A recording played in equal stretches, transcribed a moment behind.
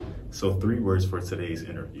So 3 words for today's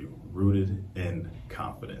interview: rooted in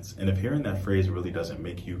confidence. And if hearing that phrase really doesn't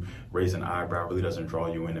make you raise an eyebrow, really doesn't draw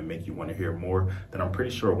you in and make you want to hear more, then I'm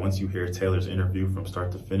pretty sure once you hear Taylor's interview from start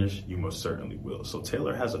to finish, you most certainly will. So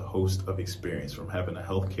Taylor has a host of experience, from having a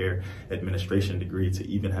healthcare administration degree to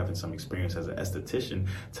even having some experience as an esthetician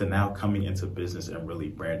to now coming into business and really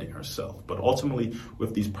branding herself. But ultimately,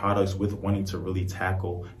 with these products, with wanting to really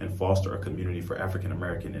tackle and foster a community for African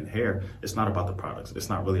American in hair, it's not about the products. It's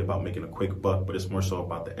not really about making a quick buck, but it's more so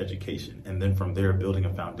about the education. And then from there, building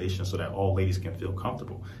a foundation so that all ladies can feel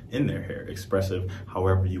comfortable in their hair, expressive,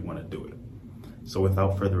 however you want to do it. So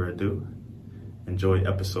without further ado, enjoy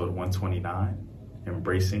episode 129,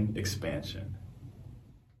 Embracing Expansion.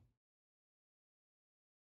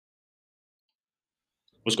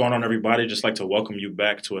 What's going on, everybody? Just like to welcome you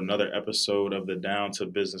back to another episode of the Down to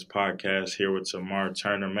Business podcast here with Tamar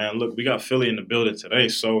Turner. Man, look, we got Philly in the building today.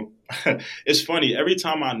 So it's funny. Every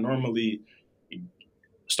time I normally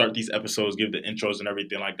start these episodes, give the intros and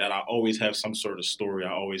everything like that, I always have some sort of story.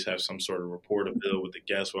 I always have some sort of rapport to build with the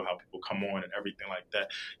guests or how people come on and everything like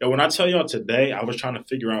that. When I tell y'all today, I was trying to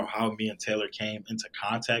figure out how me and Taylor came into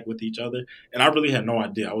contact with each other. And I really had no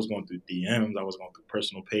idea. I was going through DMs. I was going through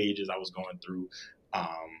personal pages. I was going through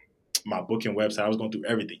my booking website. I was going through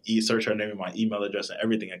everything, search her name and my email address and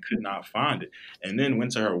everything, and could not find it. And then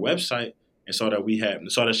went to her website and saw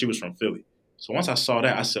that she was from Philly. So once I saw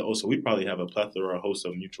that, I said, oh, so we probably have a plethora, a host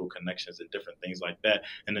of mutual connections and different things like that.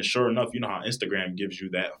 And then sure enough, you know how Instagram gives you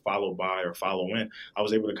that follow by or follow in. I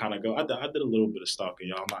was able to kind of go, I did a little bit of stalking,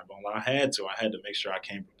 y'all. I'm not going to lie. I had to make sure I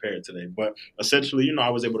came prepared today. But essentially,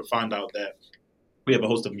 I was able to find out that we have a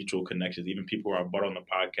host of mutual connections, even people who are bought on the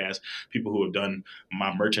podcast, people who have done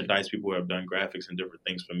my merchandise, people who have done graphics and different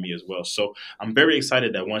things for me as well. So I'm very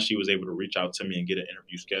excited that once she was able to reach out to me and get an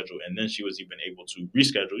interview scheduled, and then she was even able to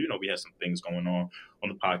reschedule. We had some things going on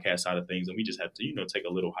the podcast side of things, and we just had to, take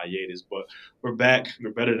a little hiatus. But we're back.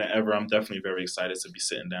 We're better than ever. I'm definitely very excited to be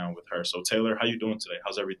sitting down with her. So Taylor, how you doing today?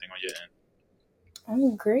 How's everything on your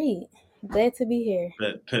end? I'm great. Glad to be here.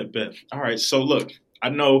 Bet. All right. So look, I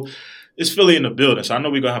know it's Philly in the building, so I know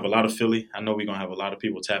we're going to have a lot of Philly. I know we're going to have a lot of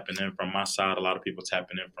people tapping in from my side, a lot of people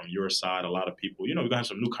tapping in from your side, a lot of people, we're going to have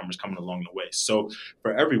some newcomers coming along the way. So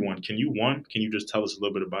for everyone, can you just tell us a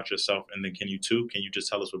little bit about yourself? And then can you just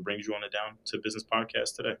tell us what brings you on the Down to Business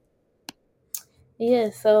podcast today? Yeah,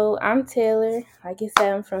 so I'm Taylor. Like you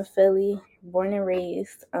said, I'm from Philly, born and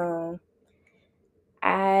raised.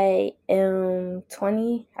 I am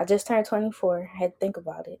 20. I just turned 24. I had to think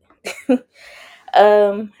about it.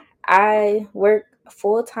 I work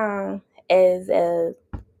full time as a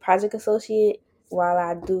project associate while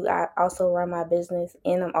I also run my business,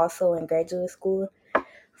 and I'm also in graduate school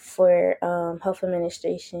for health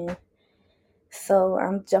administration. So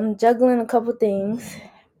I'm juggling a couple things,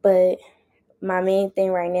 but my main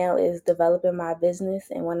thing right now is developing my business,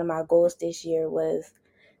 and one of my goals this year was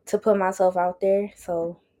to put myself out there.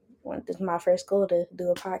 So this is my first goal, to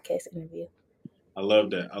do a podcast interview. I love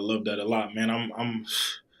that a lot, man. I'm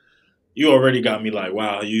you already got me like,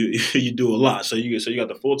 wow, you you do a lot. So you got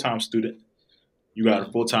the full-time student, you got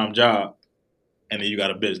a full-time job, and then you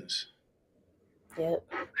got a business. Yep.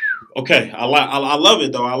 Okay, I love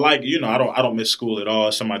it though. I like, I don't miss school at all.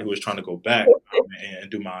 As somebody who is trying to go back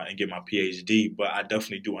and get my PhD, but I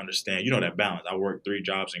definitely do understand, that balance. I worked 3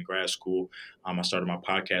 jobs in grad school. I started my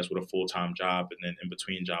podcast with a full-time job and then in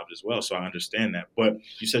between jobs as well. So I understand that. But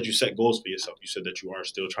you said you set goals for yourself. You said that you are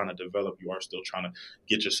still trying to develop. You are still trying to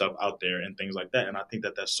get yourself out there and things like that. And I think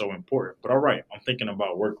that that's so important. But all right, I'm thinking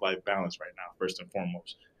about work-life balance right now, first and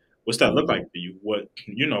foremost. What's that look like for you? What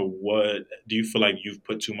do you feel like you've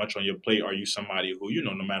put too much on your plate? Are you somebody who,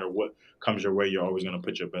 no matter what comes your way, you're always going to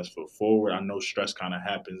put your best foot forward? I know stress kind of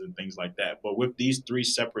happens and things like that. But with these 3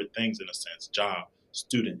 separate things, in a sense, job,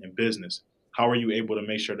 student, and business, how are you able to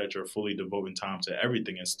make sure that you're fully devoting time to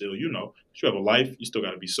everything and still, you have a life, you still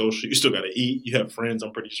got to be social, you still got to eat, you have friends,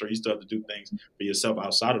 I'm pretty sure you still have to do things for yourself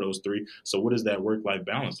outside of those 3. So what does that work-life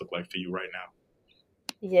balance look like for you right now?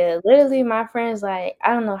 Yeah, literally my friends, like,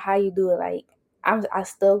 I don't know how you do it. Like, I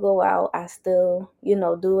still go out. I still,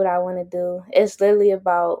 do what I want to do. It's literally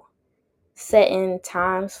about setting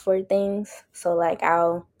times for things. So like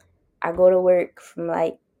I go to work from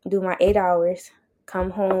do my 8 hours,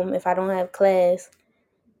 come home. If I don't have class,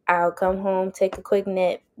 I'll come home, take a quick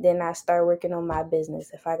nap, then I start working on my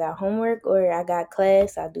business. If I got homework or I got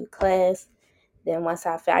class, I do class. Then once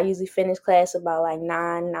I usually finish class about like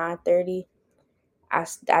 9:30. I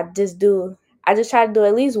just try to do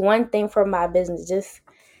at least one thing for my business. Just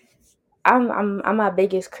I'm my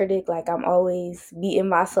biggest critic. Like, I'm always beating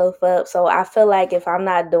myself up. So I feel like if I'm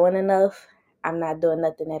not doing enough, I'm not doing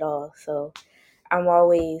nothing at all. So I'm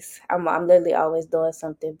literally always doing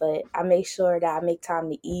something, but I make sure that I make time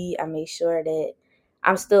to eat. I make sure that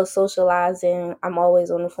I'm still socializing. I'm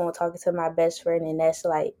always on the phone talking to my best friend, and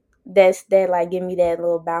that like give me that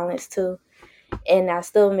little balance too. And I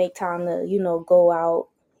still make time to, go out,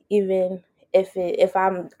 even if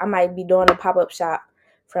I might be doing a pop-up shop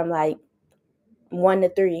from like 1 to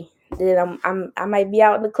 3. Then I might be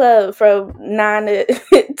out in the club from 9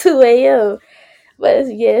 to 2 a.m.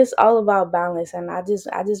 But yeah, it's all about balance, and I just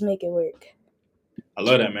make it work. I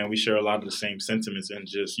love that, man. We share a lot of the same sentiments and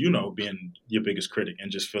just, being your biggest critic and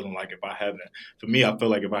just feeling like for me, I feel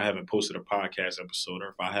like if I haven't posted a podcast episode or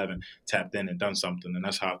if I haven't tapped in and done something, then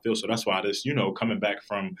that's how I feel. So that's why coming back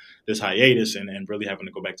from this hiatus and really having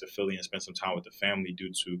to go back to Philly and spend some time with the family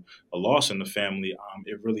due to a loss in the family,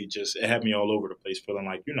 it had me all over the place feeling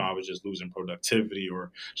like, I was just losing productivity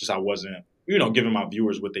or just I wasn't, giving my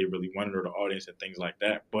viewers what they really wanted or the audience and things like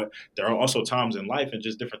that. But there are also times in life and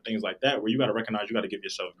just different things like that where you got to recognize you got to give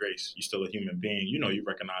yourself grace. You're still a human being. You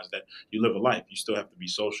recognize that you live a life. You still have to be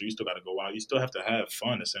social. You still got to go out. You still have to have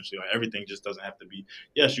fun, essentially. Like everything just doesn't have to be,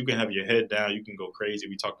 yes, you can have your head down. You can go crazy.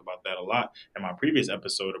 We talked about that a lot in my previous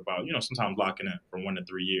episode about, sometimes locking in for 1 to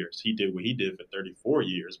 3 years. He did what he did for 34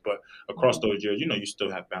 years. But across those years, you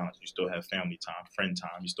still have balance. You still have family time, friend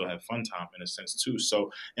time. You still have fun time in a sense, too.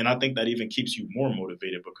 So, and I think that even keeps you more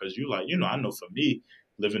motivated because you like, I know for me,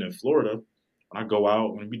 living in Florida, when I go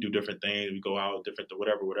out, when we do different things, we go out different to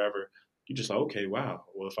whatever, you just like, okay, wow.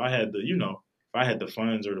 Well, if I had if I had the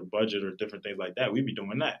funds or the budget or different things like that, we'd be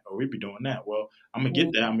doing that or we'd be doing that. Well, I'm gonna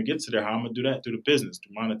get that. I'm gonna get to there. How I'm gonna do that through the business,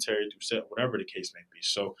 through monetary, through set, whatever the case may be.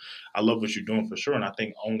 So I love what you're doing for sure. And I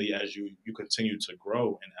think only as you continue to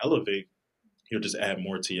grow and elevate, you'll just add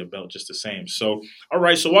more to your belt just the same. So, all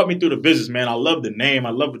right. So walk me through the business, man. I love the name. I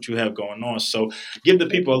love what you have going on. So give the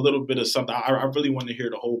people a little bit of something. I really want to hear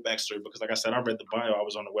the whole backstory because, like I said, I read the bio. I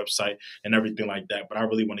was on the website and everything like that. But I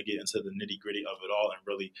really want to get into the nitty gritty of it all and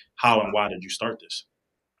really how and why did you start this?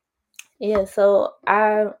 Yeah,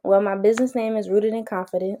 my business name is Rooted in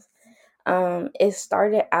Confidence. It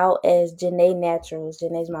started out as Janae Naturals.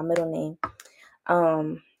 Janae's my middle name.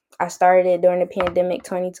 Um, I started it during the pandemic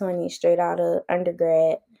 2020, straight out of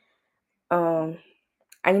undergrad. Um,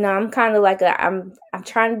 I'm kind of like I'm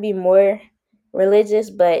trying to be more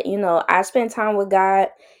religious, but I spend time with God,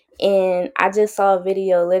 and I just saw a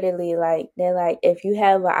video literally like they're like if you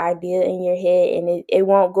have an idea in your head and it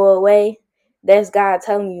won't go away, that's God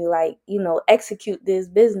telling you like execute this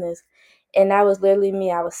business. And that was literally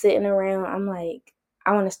me. I was sitting around. I'm like,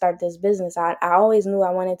 I want to start this business. I always knew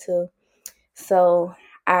I wanted to. So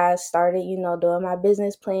I started, doing my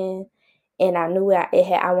business plan, and I knew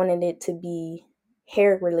I wanted it to be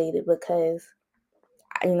hair related because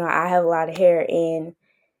I have a lot of hair, and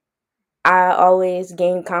I always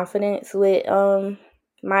gain confidence with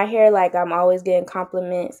my hair. Like I'm always getting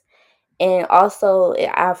compliments, and also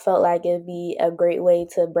I felt like it'd be a great way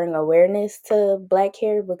to bring awareness to black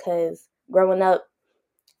hair because growing up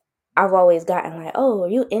I've always gotten like, oh, are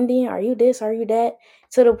you Indian? Are you this? Are you that?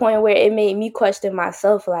 To the point where it made me question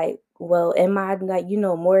myself, like, well, am I like,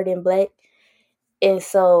 more than black? And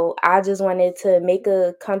so I just wanted to make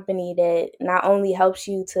a company that not only helps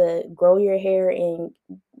you to grow your hair and,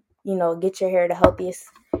 get your hair the healthiest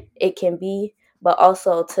it can be, but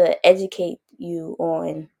also to educate you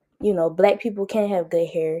on, black people can have good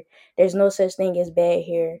hair. There's no such thing as bad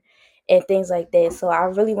hair and things like that. So I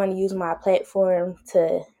really want to use my platform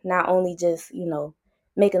to not only just,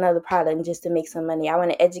 make another product and just to make some money. I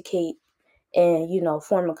want to educate and,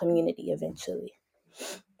 form a community eventually.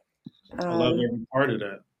 I love Um, every part of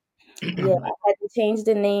that. yeah, I had to change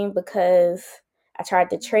the name because I tried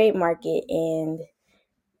to trademark it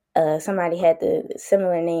and somebody had the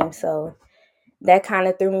similar name. So that kind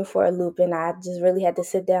of threw me for a loop, and I just really had to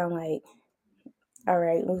sit down like, all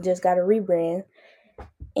right, we just got to rebrand.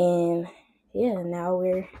 And yeah, now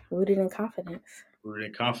we're Rooted in Confidence. Rooted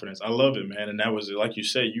in confidence. I love it, man. And that was like you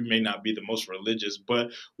said, you may not be the most religious,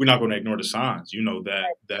 but we're not going to ignore the signs. You know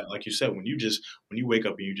that like you said, when you wake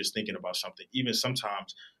up and you're just thinking about something, even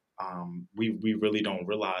sometimes we really don't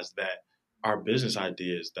realize that our business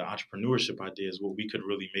ideas, the entrepreneurship ideas, what we could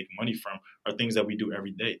really make money from are things that we do every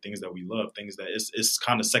day, things that we love, things that it's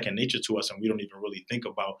kind of second nature to us, and we don't even really think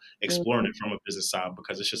about exploring it from a business side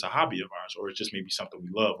because it's just a hobby of ours, or it's just maybe something we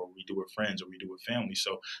love, or we do with friends, or we do with family.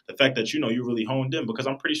 So the fact that you really honed in because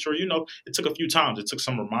I'm pretty sure it took a few times, it took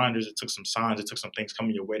some reminders, it took some signs, it took some things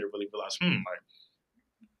coming your way to really realize, like,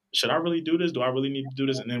 should I really do this? Do I really need to do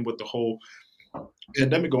this? And then with the whole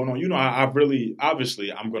pandemic going on, I really obviously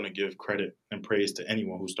I'm going to give credit and praise to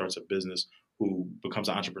anyone who starts a business who becomes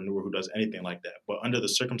an entrepreneur, who does anything like that. But under the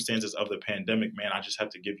circumstances of the pandemic, man, I just have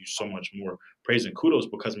to give you so much more praise and kudos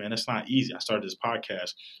because, man, it's not easy. I started this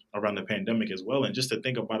podcast around the pandemic as well. And just to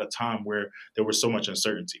think about a time where there was so much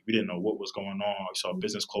uncertainty, we didn't know what was going on. We saw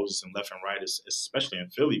business closes and left and right, especially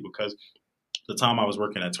in Philly, because the time I was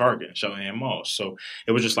working at Target and Shellingham Mall. So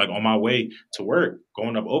it was just like on my way to work,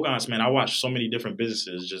 going up Ogons, man, I watched so many different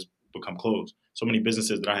businesses just become closed. So many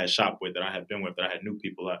businesses that I had shopped with, that I had been with, that I had knew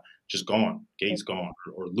people that just gone, gates gone,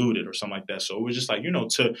 or looted or something like that. So it was just like,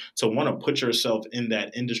 to want to put yourself in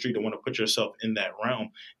that industry, to want to put yourself in that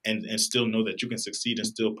realm and still know that you can succeed and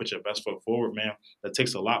still put your best foot forward, man, that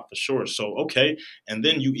takes a lot for sure. So, okay. And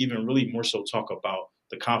then you even really more so talk about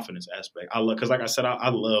the confidence aspect. I love, because like I said, I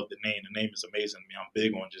love the name. The name is amazing to me. I'm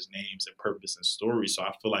big on just names and purpose and story. So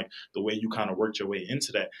I feel like the way you kind of worked your way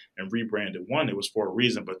into that and rebranded, one, it was for a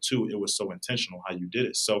reason, but two, it was so intentional how you did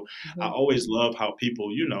it. So I Mm-hmm. always love how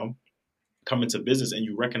people, come into business and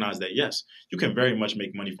you recognize that yes, you can very much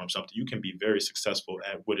make money from something. You can be very successful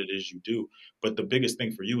at what it is you do. But the biggest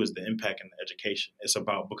thing for you is the impact and the education. It's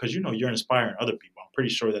about, because you're inspiring other people. I'm pretty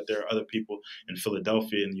sure that there are other people in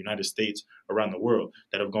Philadelphia, in the United States, around the world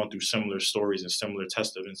that have gone through similar stories and similar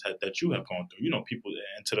testaments that you have gone through. People,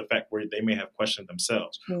 and to the fact where they may have questioned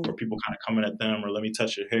themselves, or people kind of coming at them, or let me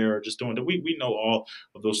touch your hair, or just doing that. We know all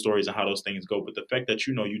of those stories and how those things go. But the fact that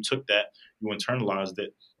you took that, you internalized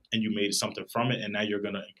it, and you made something from it, and now you're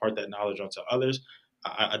going to impart that knowledge onto others.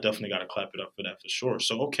 I definitely got to clap it up for that for sure.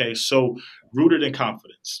 So, okay, so rooted in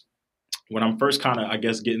confidence. When I'm first kind of, I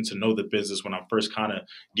guess, getting to know the business, when I'm first kind of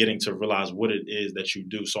getting to realize what it is that you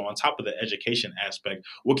do. So, on top of the education aspect,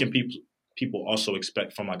 what can people also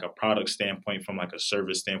expect from like a product standpoint, from like a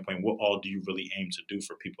service standpoint? What all do you really aim to do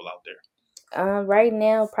for people out there? Right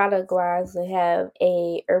now, product wise, I have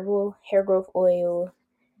a herbal hair growth oil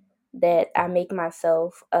that I make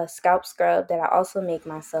myself, a scalp scrub that I also make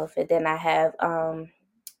myself, and then I have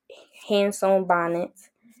hand sewn bonnets.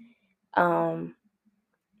 Um,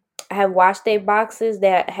 I have wash day boxes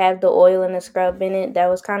that have the oil and the scrub in it. That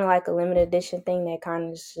was kind of like a limited edition thing that kind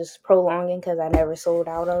of is just prolonging because I never sold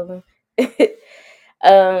out of them.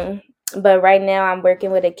 um, but right now I'm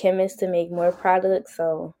working with a chemist to make more products,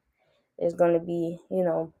 so it's going to be,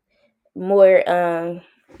 more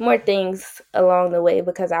more things along the way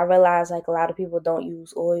because I realize like a lot of people don't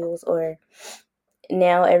use oils, or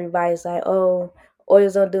now everybody's like, oh,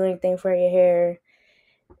 oils don't do anything for your hair.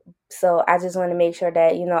 So I just want to make sure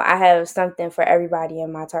that, I have something for everybody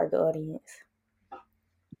in my target audience.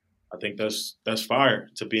 I think that's fire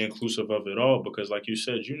to be inclusive of it all because, like you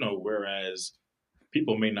said, whereas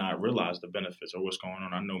people may not realize the benefits or what's going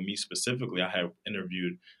on. I know me specifically, I have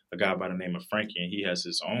interviewed a guy by the name of Frankie, and he has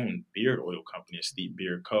his own beard oil company, a Steep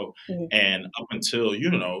Beard Co. Mhm. And up until,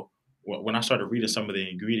 when I started reading some of the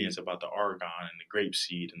ingredients about the argan and the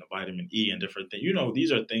grapeseed and the vitamin E and different things,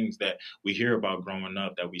 these are things that we hear about growing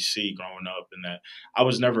up, that we see growing up, and that I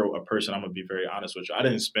was never a person, I'm going to be very honest with you. I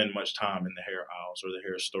didn't spend much time in the hair aisles or the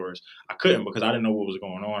hair stores. I couldn't because I didn't know what was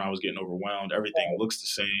going on. I was getting overwhelmed. Everything looks the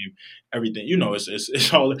same. Everything,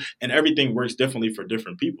 it's all, and everything works differently for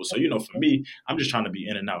different people. So, for me, I'm just trying to be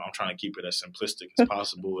in and out. I'm trying to keep it as simplistic as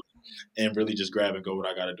possible and really just grab and go what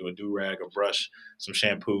I got to do, a do-rag, a brush, some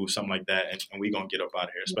shampoo, something like that. And we going to get up out of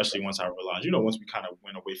here, especially once I realized, once we kind of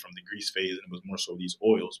went away from the grease phase and it was more so these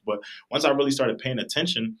oils. But once I really started paying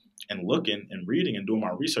attention and looking and reading and doing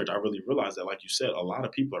my research, I really realized that, like you said, a lot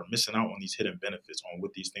of people are missing out on these hidden benefits, on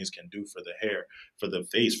what these things can do for the hair, for the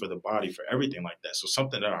face, for the body, for everything like that. So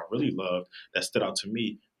something that I really loved that stood out to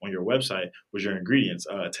me on your website was your ingredients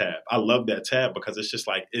tab. I love that tab because it's just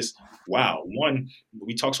like, it's wow. One,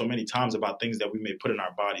 we talk so many times about things that we may put in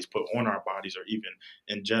our bodies, put on our bodies, or even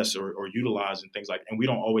ingest or utilize and things like, and we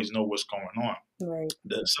don't always know what's going on. Right.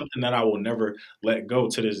 Something that I will never let go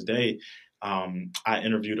to this day. I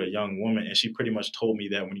interviewed a young woman, and she pretty much told me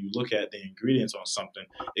that when you look at the ingredients on something,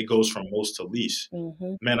 it goes from most to least.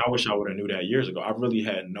 Hmm. Man, I wish I would have knew that years ago. I really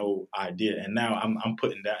had no idea, and now I'm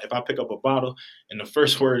putting that. If I pick up a bottle and the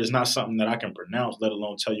first word is not something that I can pronounce, let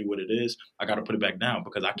alone tell you what it is, I got to put it back down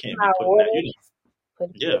because I can't be Hot putting that. water. Put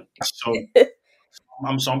Yeah. So it.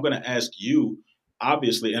 I'm going to ask you,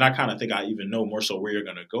 obviously, and I kind of think I even know more so where you're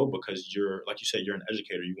going to go because you're, like you said, you're an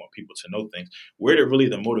educator. You want people to know things. Where did really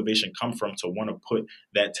the motivation come from to want to put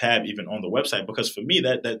that tab even on the website? Because for me,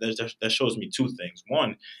 that shows me two things.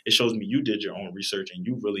 One, it shows me you did your own research and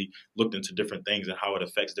you really looked into different things and how it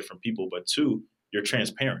affects different people. But two, you're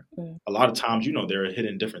transparent. Mm. A lot of times, there are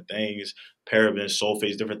hidden different things, parabens,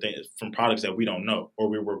 sulfates, different things from products that we don't know, or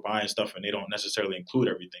we were buying stuff and they don't necessarily include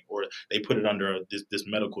everything, or they put it under this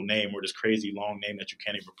medical name or this crazy long name that you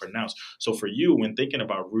can't even pronounce. So for you, when thinking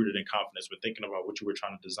about rooted in confidence, when thinking about what you were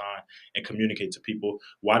trying to design and communicate to people,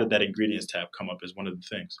 why did that ingredients tab come up as one of the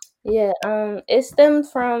things? Yeah, it stemmed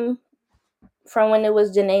from when it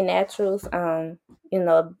was Janae Naturals.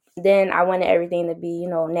 Then I wanted everything to be,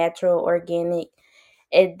 natural, organic.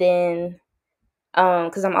 And then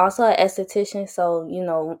because I'm also an esthetician, so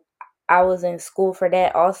I was in school for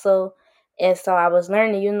that also. And so I was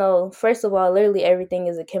learning, first of all, literally everything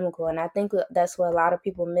is a chemical, and I think that's what a lot of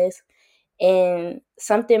people miss. And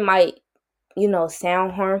something might,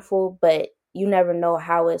 sound harmful, but you never know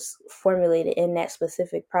how it's formulated in that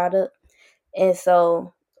specific product. And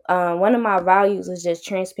so one of my values is just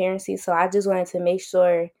transparency. So I just wanted to make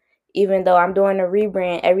sure, even though I'm doing a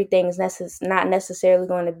rebrand, everything's not necessarily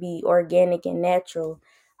going to be organic and natural.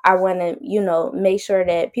 I want to, make sure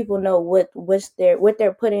that people know what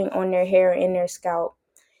they're putting on their hair and their scalp,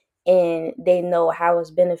 and they know how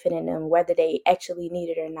it's benefiting them, whether they actually need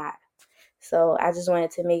it or not. So I just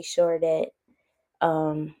wanted to make sure that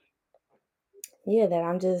um, yeah,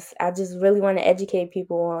 that I just really want to educate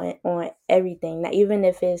people on everything. Now, even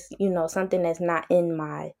if it's, something that's not in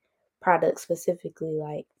my product specifically.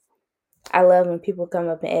 Like, I love when people come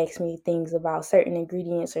up and ask me things about certain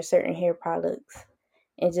ingredients or certain hair products,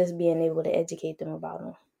 and just being able to educate them about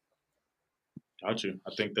them. Got you.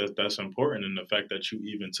 I think that's important, and the fact that you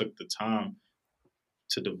even took the time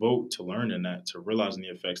to devote to learning that, to realizing the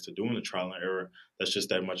effects, to doing the trial and error, that's just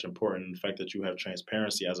that much important. And the fact that you have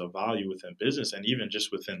transparency as a value within business and even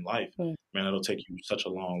just within life, Mm. man, it'll take you such a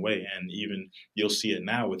long way. And even you'll see it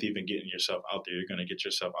now with even getting yourself out there. You're going to get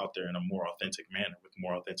yourself out there in a more authentic manner with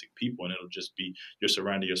more authentic people. And it'll just be you're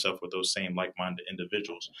surrounding yourself with those same like minded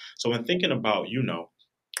individuals. So, in thinking about,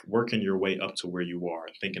 working your way up to where you are,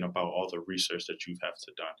 thinking about all the research that you've have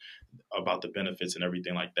to done about the benefits and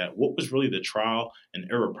everything like that. What was really the trial and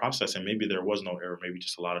error process? And maybe there was no error, maybe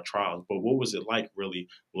just a lot of trials. But what was it like really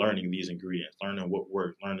learning these ingredients, learning what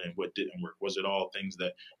worked, learning what didn't work? Was it all things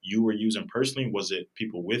that you were using personally? Was it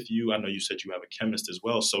people with you? I know you said you have a chemist as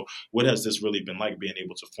well. So what has this really been like being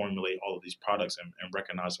able to formulate all of these products and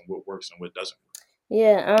recognizing what works and what doesn't work?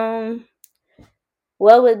 Yeah.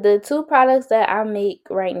 Well, with the two products that I make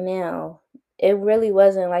right now, it really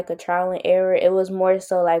wasn't like a trial and error. It was more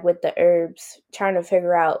so like with the herbs, trying to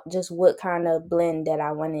figure out just what kind of blend that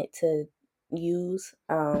I wanted to use.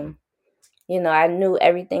 I knew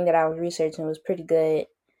everything that I was researching was pretty good.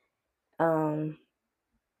 Um,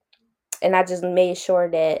 and I just made sure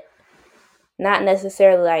that not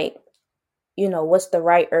necessarily like, what's the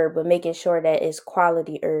right herb, but making sure that it's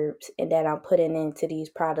quality herbs and that I'm putting into these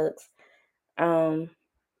products. Um,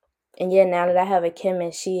 and yeah, now that I have a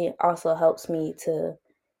chemist, she also helps me to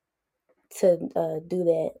do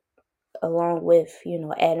that, along with,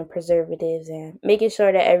 adding preservatives and making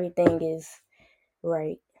sure that everything is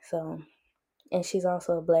right. So, and she's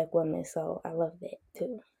also a black woman, so I love that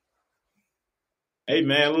too. Hey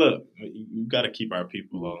man, look, you got to keep our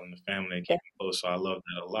people Mm. all in the family and keep Yeah. them close. So I love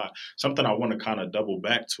that a lot. Something I want to kind of double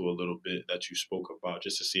back to a little bit that you spoke about,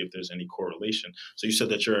 just to see if there's any correlation. So you said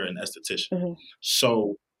that you're an esthetician. Hmm.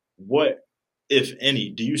 So what, if any,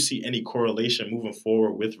 do you see any correlation moving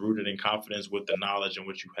forward with rooted in confidence, with the knowledge and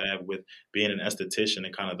what you have with being an esthetician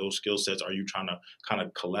and kind of those skill sets? Are you trying to kind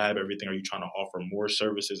of collab everything? Are you trying to offer more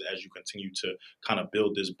services as you continue to kind of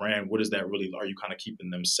build this brand? What is that really? Are you kind of keeping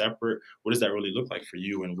them separate? What does that really look like for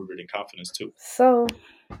you and rooted in confidence too? So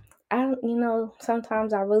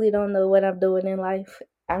sometimes I really don't know what I'm doing in life.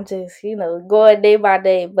 I'm just, going day by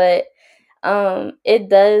day, but it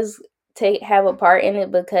does take have a part in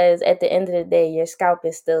it, because at the end of the day, your scalp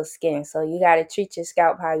is still skin. So you got to treat your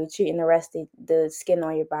scalp how you're treating the rest of the skin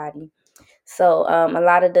on your body. So a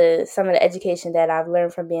lot of some of the education that I've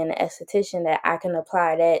learned from being an esthetician, that I can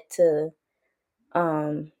apply that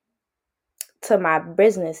um to my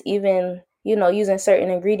business, even using certain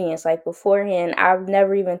ingredients. Like beforehand, I've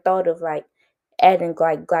never even thought of like adding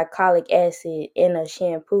like glycolic acid in a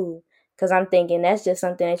shampoo, because I'm thinking that's just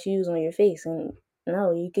something that you use on your face, and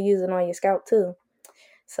no, you can use it on your scalp too.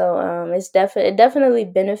 So it definitely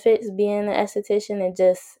benefits being an esthetician, and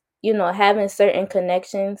just having certain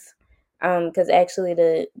connections. Because actually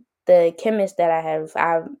the chemist that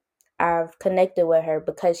I've connected with her,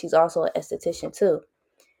 because she's also an esthetician too.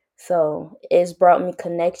 So it's brought me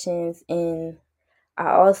connections, and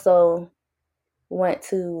I also want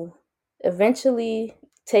to eventually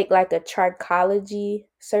take like a trichology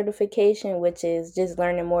certification, which is just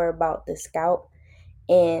learning more about the scalp.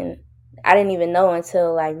 And I didn't even know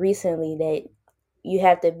until like recently that you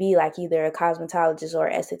have to be like either a cosmetologist or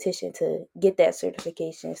esthetician to get that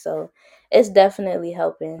certification. So it's definitely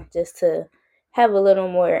helping just to have a little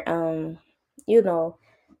more you know,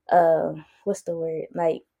 what's the word?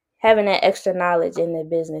 Like having that extra knowledge in the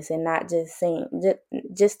business and not just saying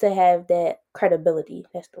just to have that credibility.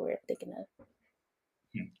 That's the word I'm thinking of.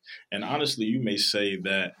 Hmm. And honestly, you may say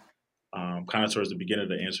that kind of towards the beginning of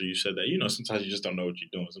the answer, you said that sometimes you just don't know what you're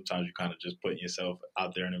doing. Sometimes you kind of just putting yourself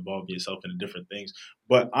out there and involving yourself in different things.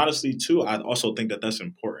 But honestly, too, I also think that that's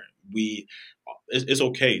important. It's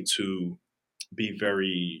okay to be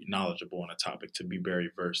very knowledgeable on a topic, to be very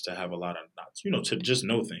versed, to have a lot of knots, to just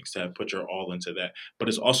know things, to have put your all into that. But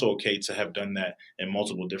it's also okay to have done that in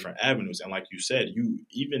multiple different avenues. And like you said, you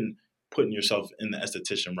even putting yourself in the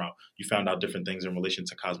esthetician route, you found out different things in relation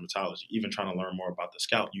to cosmetology. Even trying to learn more about the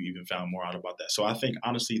scalp, you even found more out about that. So I think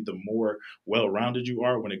honestly, the more well-rounded you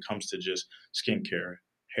are when it comes to just skincare,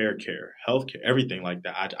 hair care, healthcare, everything like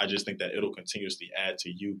that, I just think that it'll continuously add to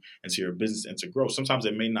you and to your business and to grow. Sometimes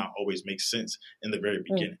it may not always make sense in the very Mm.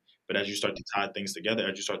 beginning. But as you start to tie things together,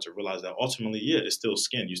 as you start to realize that ultimately, yeah, it's still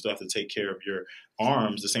skin. You still have to take care of your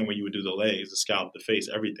arms the same way you would do the legs, the scalp, the face,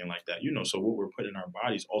 everything like that. So what we're putting in our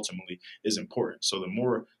bodies ultimately is important. So the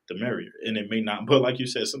more, the merrier. And it may not, but like you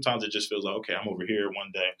said, sometimes it just feels like, okay, I'm over here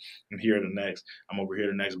one day, I'm here the next, I'm over here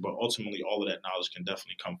the next. But ultimately, all of that knowledge can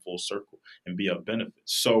definitely come full circle and be of benefit.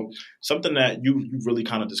 So something that you really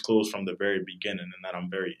kind of disclosed from the very beginning and that I'm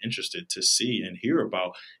very interested to see and hear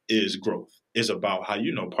about is growth. Is about how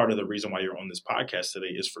part of the reason why you're on this podcast today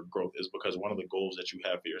is for growth, is because one of the goals that you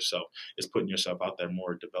have for yourself is putting yourself out there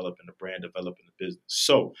more, developing the brand, developing the business.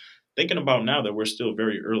 So thinking about now that we're still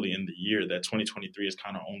very early in the year, that 2023 is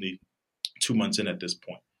kind of only 2 months in at this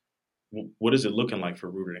point, what is it looking like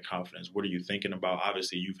for Rooted in Confidence? What are you thinking about?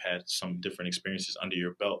 Obviously, you've had some different experiences under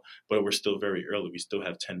your belt, but we're still very early. We still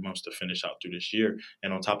have 10 months to finish out through this year.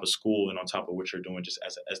 And on top of school and on top of what you're doing just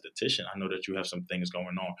as an esthetician, I know that you have some things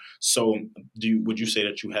going on. So would you say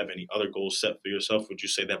that you have any other goals set for yourself? Would you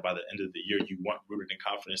say that by the end of the year, you want Rooted in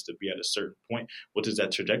Confidence to be at a certain point? What does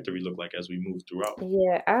that trajectory look like as we move throughout?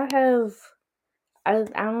 Yeah, I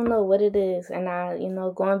don't know what it is, and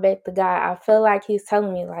going back to God, I feel like He's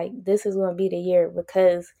telling me like this is going to be the year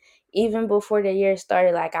because even before the year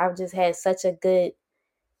started, like I've just had such a good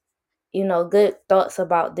thoughts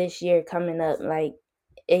about this year coming up, like,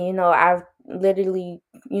 and I've literally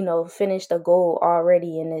finished a goal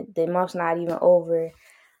already, and the month's not even over.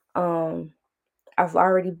 Um, I've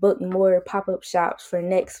already booked more pop up shops for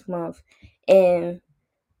next month, and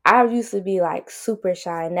I used to be like super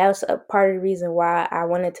shy, and that's a part of the reason why I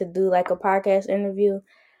wanted to do like a podcast interview,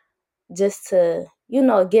 just to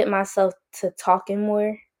get myself to talking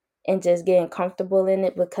more and just getting comfortable in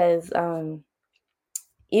it. Because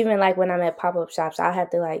even like when I'm at pop up shops, I have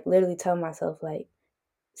to like literally tell myself like,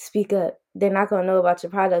 speak up. They're not gonna know about your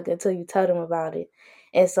product until you tell them about it,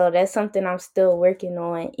 and so that's something I'm still working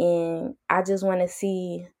on, and I just want to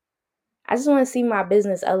see my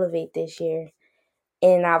business elevate this year.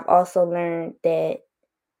 And I've also learned that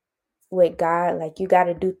with God, like you got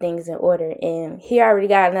to do things in order. And He already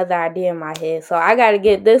got another idea in my head, so I got to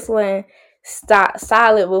get this one stop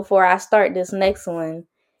solid before I start this next one.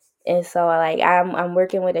 And so, like, I'm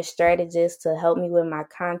working with a strategist to help me with my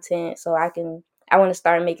content, so I want to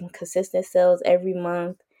start making consistent sales every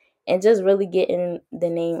month, and just really getting the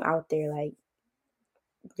name out there. Like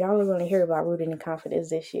y'all are going to hear about Rooted in Confidence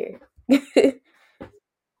this year.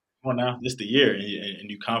 Well, now this the year,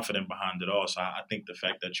 and you confident behind it all. So I think the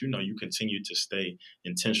fact that you continue to stay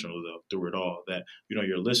intentional though through it all, that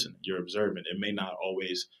you're listening, you're observing. It may not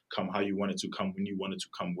always come how you want it to come, when you want it to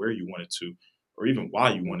come, where you want it to, or even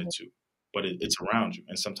why you want it to, but it's around you.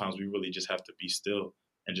 And sometimes we really just have to be still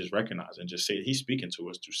and just recognize and just say He's speaking to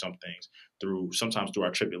us through some things, through sometimes through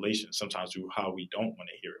our tribulations, sometimes through how we don't want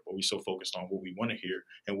to hear it, but we so focused on what we want to hear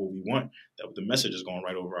and what we want, that the message is going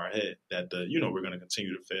right over our head, that we're going to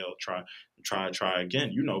continue to fail, try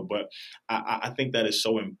again, but I think that is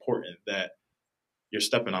so important, that you're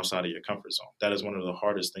stepping outside of your comfort zone. That is one of the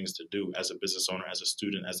hardest things to do as a business owner, as a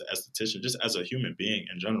student, as an esthetician, just as a human being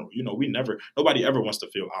in general. Nobody ever wants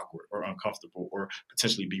to feel awkward or uncomfortable or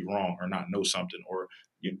potentially be wrong or not know something or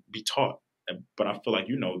be taught. But I feel like,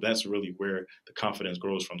 that's really where the confidence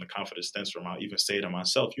grows from, the confidence stems from. I'll even say to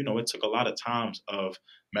myself, it took a lot of times of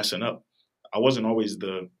messing up. I wasn't always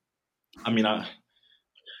I mean, how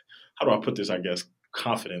do I put this, I guess,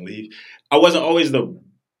 confidently? I wasn't always the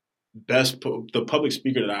the public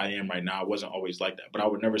speaker that I am right now, I wasn't always like that. But I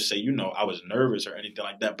would never say, I was nervous or anything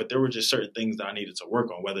like that. But there were just certain things that I needed to work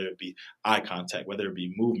on, whether it be eye contact, whether it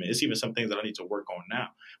be movement. It's even some things that I need to work on now.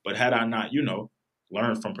 But had I not,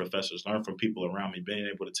 learn from professors, learn from people around me, being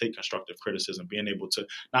able to take constructive criticism, being able to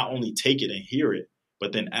not only take it and hear it,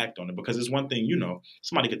 but then act on it. Because it's one thing,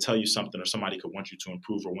 somebody could tell you something or somebody could want you to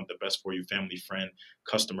improve or want the best for you, family, friend,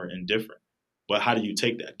 customer, indifferent. But how do you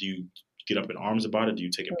take that? Do you get up in arms about it? Do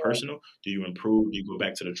you take it personal? Do you improve? Do you go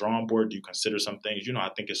back to the drawing board? Do you consider some things? I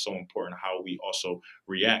think it's so important how we also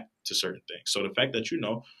react to certain things. So the fact that you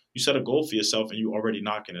set a goal for yourself and you already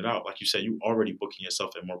knocking it out, like you said, you already booking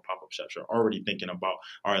yourself at more pop-up shops. You're already thinking about,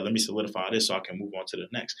 all right, let me solidify this so I can move on to the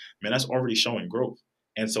next. Man, that's already showing growth.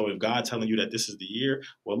 And so if God telling you that this is the year,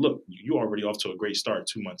 well, look, you already off to a great start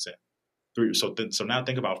 2 months in. Three. So now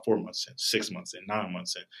think about 4 months in, 6 months in, 9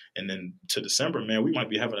 months in, and then to December, man, we might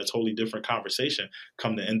be having a totally different conversation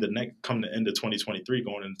come the end of 2023,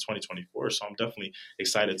 going into 2024. So I'm definitely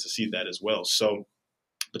excited to see that as well. So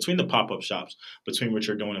between the pop-up shops, between what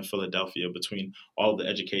you're doing in Philadelphia, between all of the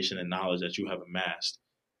education and knowledge that you have amassed,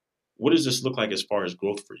 what does this look like as far as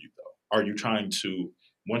growth for you, though? Are you trying to,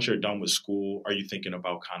 once you're done with school, are you thinking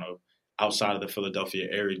about kind of outside of the Philadelphia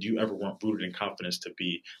area? Do you ever want Rooted in Confidence to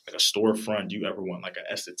be like a storefront? Do you ever want like an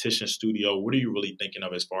esthetician studio? What are you really thinking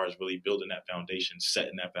of as far as really building that foundation,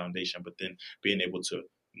 setting that foundation, but then being able to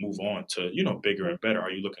move on to, bigger and better?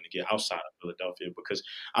 Are you looking to get outside of Philadelphia? Because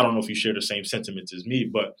I don't know if you share the same sentiments as me,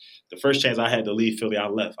 but the first chance I had to leave Philly, I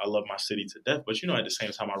left. I love my city to death. But, at the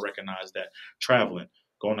same time, I recognize that traveling,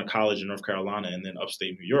 going to college in North Carolina and then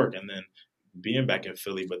upstate New York and then being back in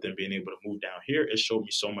Philly, but then being able to move down here, it showed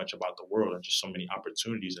me so much about the world and just so many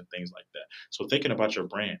opportunities and things like that. So thinking about your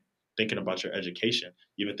brand, thinking about your education,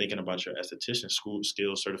 even thinking about your esthetician school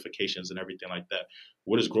skills, certifications, and everything like that,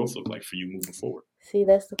 what does growth look like for you moving forward? See,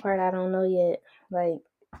 that's the part I don't know yet. Like,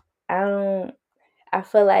 I don't, I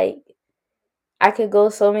feel like I could go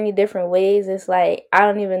so many different ways. It's like, I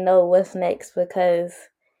don't even know what's next because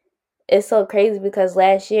it's so crazy because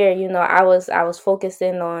last year, I was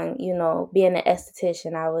focusing on, being an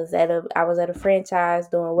esthetician. I was at a franchise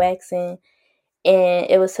doing waxing, and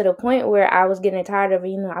it was to the point where I was getting tired of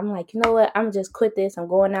it. I'm like, you know what? I'm just quit this. I'm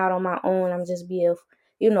going out on my own. I'm just be a,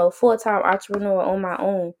 full-time entrepreneur on my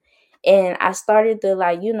own. And I started to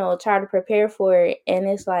like, try to prepare for it. And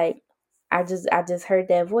it's like, I just heard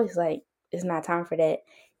that voice like, it's not time for that.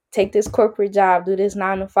 Take this corporate job, do this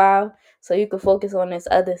 9 to 5, so you can focus on this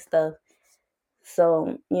other stuff.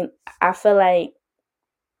 So I feel like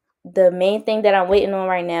the main thing that I'm waiting on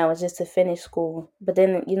right now is just to finish school. But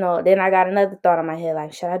then, then I got another thought in my head,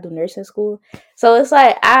 like, should I do nursing school? So it's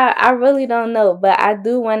like I really don't know, but I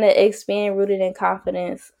do want to expand Rooted in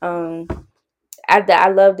Confidence. I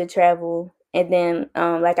love to travel, and then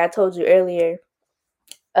like I told you earlier,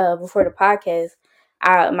 before the podcast,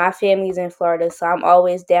 my family's in Florida, so I'm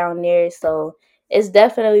always down there. So it's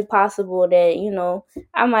definitely possible that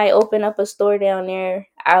I might open up a store down there.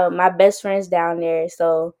 My best friend's down there,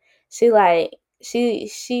 so she like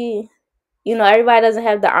she everybody doesn't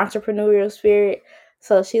have the entrepreneurial spirit,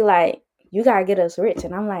 so she like, you gotta get us rich,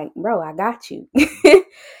 and I'm like, bro, I got you.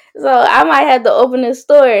 So I might have to open a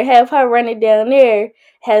store, have her run it down there,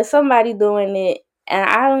 have somebody doing it, and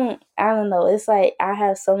I don't know. It's like I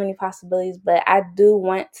have so many possibilities, but I do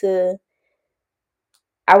want to.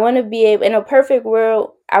 I want to be able, in a perfect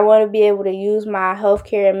world, I want to be able to use my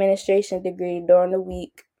healthcare administration degree during the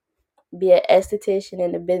week, be an esthetician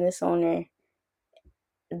and a business owner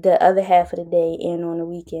the other half of the day and on the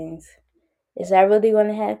weekends. Is that really going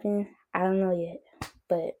to happen? I don't know yet,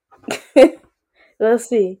 but we'll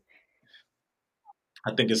see.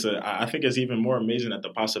 I think it's even more amazing that the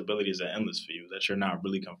possibilities are endless for you, that you're not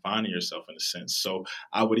really confining yourself in a sense. So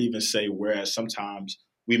I would even say, whereas sometimes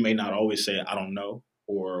we may not always say, I don't know,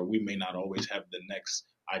 or we may not always have the next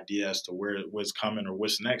idea as to what's coming or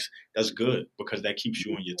what's next, that's good because that keeps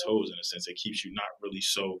you on your toes in a sense. It keeps you not really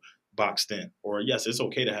so boxed in. Or yes, it's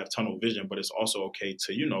okay to have tunnel vision, but it's also okay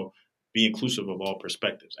to, be inclusive of all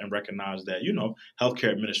perspectives and recognize that,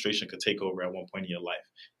 healthcare administration could take over at one point in your life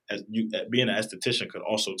as you being an esthetician could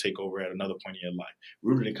also take over at another point in your life.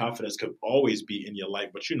 Rooted in Confidence could always be in your life,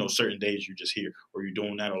 but certain days you're just here or you're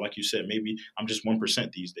doing that, or like you said, maybe I'm just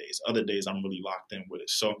 1% these days. Other days I'm really locked in with it.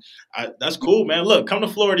 So that's cool, man. Look, come to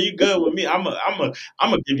Florida, you good with me? I'm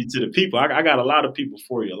gonna give you to the people. I got a lot of people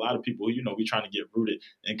for you. A lot of people, we trying to get rooted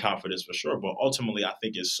in confidence for sure. But ultimately, I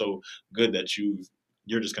think it's so good that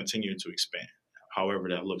you're just continuing to expand however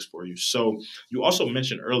that looks for you. So you also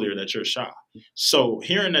mentioned earlier that you're shy. So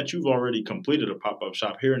hearing that you've already completed a pop-up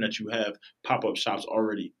shop, hearing that you have pop-up shops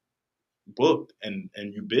already booked and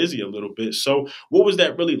you busy a little bit. So what was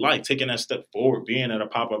that really like, taking that step forward, being at a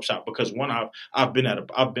pop up shop? Because one, I've been at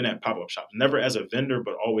pop up shops, never as a vendor,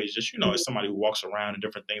 but always just as somebody who walks around and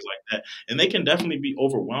different things like that. And they can definitely be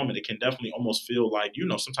overwhelming. It can definitely almost feel like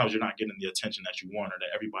sometimes you're not getting the attention that you want, or that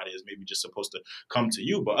everybody is maybe just supposed to come to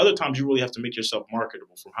you. But other times you really have to make yourself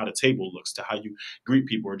marketable, from how the table looks to how you greet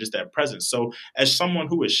people, or just that presence. So as someone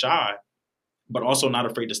who is shy, but also not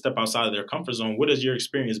afraid to step outside of their comfort zone, what has your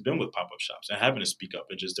experience been with pop up shops and having to speak up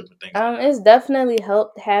and just different things like It's definitely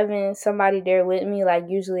helped having somebody there with me. Like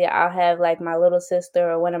usually I'll have like my little sister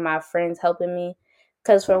or one of my friends helping me.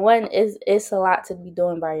 Cause for one, it's a lot to be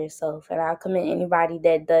doing by yourself. And I commend anybody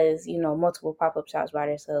that does, multiple pop up shops by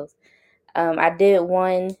themselves. I did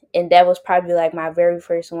one, and that was probably like my very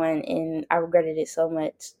first one, and I regretted it so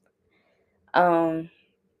much. Um,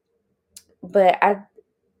 but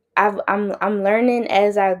I'm learning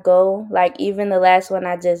as I go. Like even the last one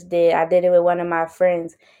I did it with one of my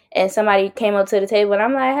friends, and somebody came up to the table, and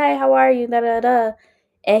I'm like, "Hey, how are you?" Da da da,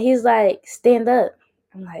 and he's like, "Stand up."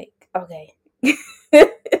 I'm like, "Okay."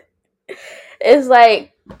 It's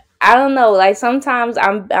like I don't know. Like sometimes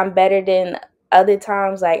I'm better than other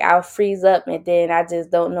times. Like I'll freeze up, and then I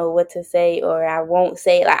just don't know what to say, or I won't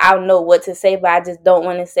say. Like I'll know what to say, but I just don't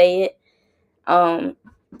want to say it. Um,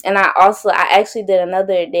 and I actually did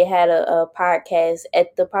another. They had a podcast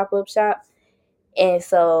at the pop up shop, and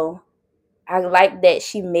so I like that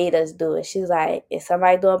she made us do it. She's like, if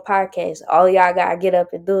somebody doing a podcast, all y'all gotta get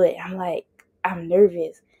up and do it. I'm like, I'm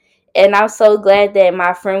nervous, and I'm so glad that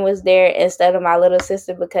my friend was there instead of my little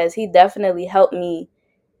sister, because he definitely helped me,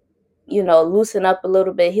 loosen up a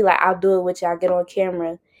little bit. He like, I'll do it with you. I'll get on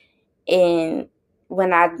camera, and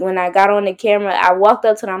when I got on the camera, I walked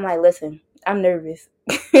up to them. I'm like, listen, I'm nervous.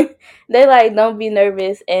 They like, don't be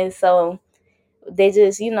nervous. And so they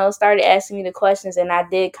just, started asking me the questions, and I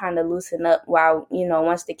did kind of loosen up while,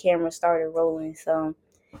 once the camera started rolling. So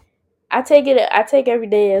I take every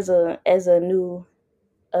day as a new,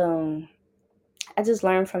 I just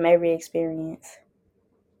learn from every experience.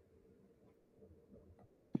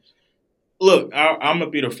 Look, I'm gonna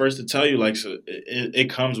be the first to tell you, like, so it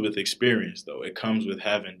comes with experience, though. It comes with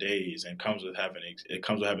having days, and it comes with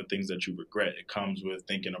having things that you regret. It comes with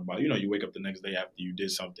thinking about, you wake up the next day after you did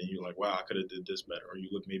something, you're like, wow, I could have did this better, or you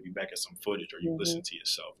look maybe back at some footage, or you Hmm. listen to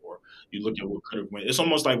yourself, or you look at what could have went. It's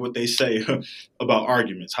almost like what they say about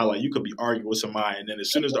arguments, how like you could be arguing with somebody, and then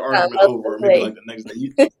as soon as the I argument love over, to or maybe like play. the next day,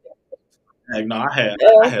 you like, no, I had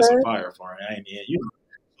some Uh-huh. fire for it. I ain't,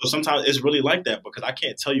 so sometimes it's really like that, because I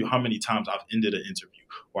can't tell you how many times I've ended an interview,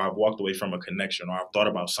 or I've walked away from a connection, or I've thought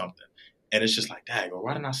about something. And it's just like, dang, or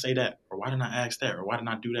why didn't I say that? Or why didn't I ask that? Or why didn't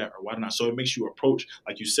I do that? Or why didn't I? So it makes you approach,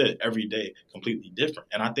 like you said, every day completely different.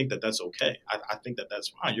 And I think that that's okay. I think that that's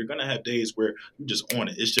fine. You're going to have days where you just on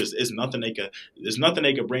it. There's nothing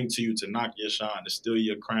they could bring to you to knock your shine, to steal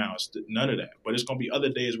your crown, none of that. But it's going to be other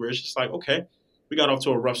days where it's just like, okay, we got off to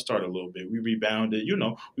a rough start a little bit. We rebounded,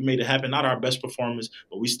 we made it happen. Not our best performance,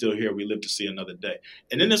 but we still here. We live to see another day.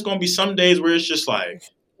 And then there's gonna be some days where it's just like,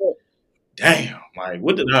 damn, like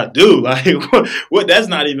what did I do? Like what that's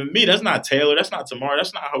not even me. That's not Taylor. That's not Tamar.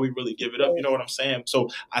 That's not how we really give it up. You know what I'm saying? So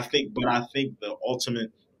I think the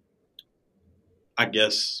ultimate, I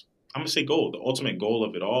guess I'm gonna say goal. The ultimate goal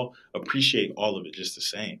of it all, appreciate all of it just the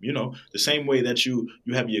same. The same way that you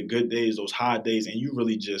have your good days, those high days, and you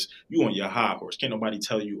really just you on your high horse. Can't nobody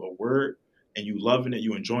tell you a word, and you loving it,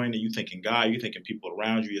 you enjoying it, you thinking God, you thinking people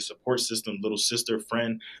around you, your support system, little sister,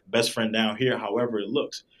 friend, best friend down here, however it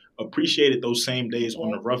looks. Appreciate it those same days on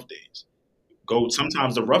Yeah. the rough days.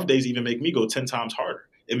 Sometimes the rough days even make me go 10 times harder.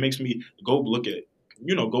 It makes me go look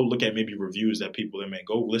at maybe reviews that people have made,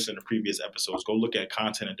 go listen to previous episodes, go look at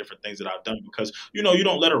content and different things that I've done, because you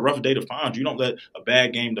don't let a rough day define you. You don't let a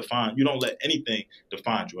bad game define you. Don't let anything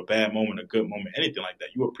define you, a bad moment, a good moment, anything like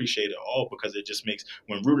that. You appreciate it all, because it just makes,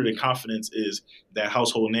 when rooted in confidence is that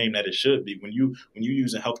household name that it should be, when you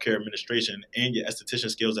using healthcare administration and your esthetician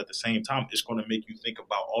skills at the same time, it's going to make you think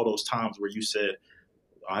about all those times where you said,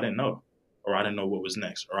 I didn't know, or I didn't know what was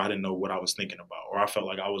next, or I didn't know what I was thinking about, or I felt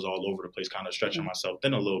like I was all over the place, kind of stretching myself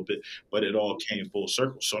thin a little bit, but it all came full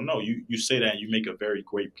circle. So no, you say that and you make a very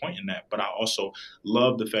great point in that. But I also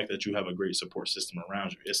love the fact that you have a great support system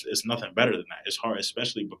around you. It's nothing better than that. It's hard,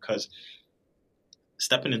 especially because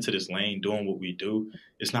stepping into this lane, doing what we do,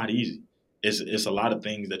 it's not easy. It's a lot of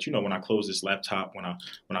things that when I close this laptop, when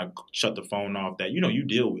I shut the phone off, that you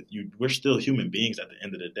deal with. We're still human beings at the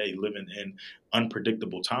end of the day, living in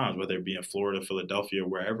unpredictable times, whether it be in Florida, Philadelphia,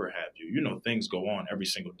 wherever have you. Things go on every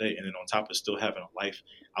single day, and then on top of still having a life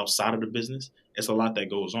outside of the business, it's a lot that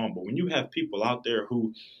goes on. But when you have people out there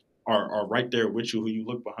who are right there with you, who you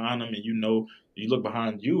look behind them and you look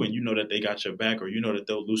behind you and you know that they got your back, or you know that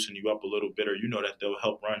they'll loosen you up a little bit, or you know that they'll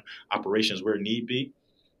help run operations where need be.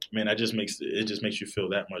 Man, that just makes you feel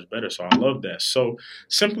that much better. So I love that. So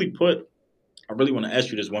simply put, I really want to ask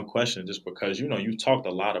you this one question, just because you talked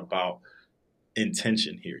a lot about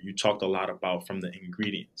intention here. You talked a lot about from the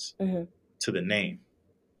ingredients Hmm. to the name,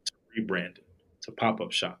 rebranding, to pop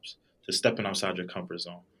up shops, to stepping outside your comfort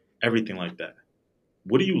zone, everything like that.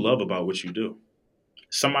 What do you love about what you do?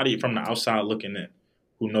 Somebody from the outside looking in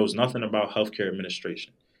who knows nothing about healthcare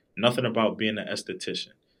administration, nothing about being an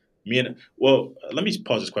esthetician. Let me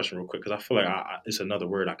pause this question real quick because I feel like it's another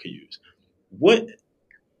word I could use. What?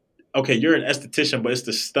 Okay, you're an esthetician, but it's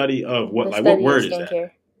the study of what? The Like, what study of word is that?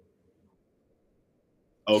 skincare.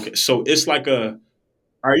 Okay, so it's like all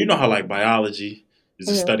right, you know how like biology is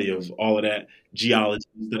the Hmm. study of all of that, geology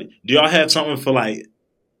study. Do y'all have something for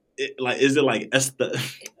is it like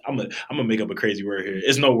I'm gonna make up a crazy word here.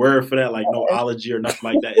 It's no word for that, like no ology or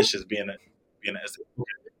nothing like that. It's just being an esthetician.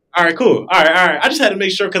 All right, cool. All right. I just had to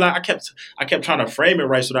make sure because I kept trying to frame it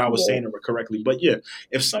right so that I was Yeah. saying it correctly. But yeah,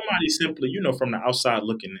 if somebody simply, from the outside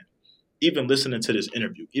looking in, even listening to this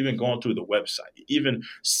interview, even going through the website, even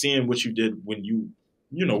seeing what you did when you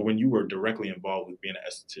were directly involved with being an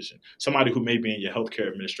esthetician, somebody who may be in your healthcare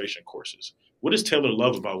administration courses, what does Taylor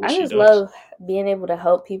love about what I she just does? love being able to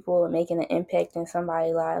help people and making an impact in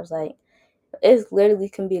somebody's lives. Like, it literally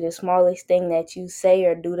can be the smallest thing that you say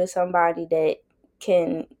or do to somebody that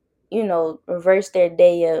can, reverse their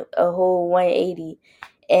day a whole 180.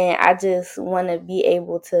 And I just want to be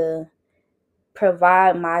able to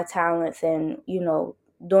provide my talents and,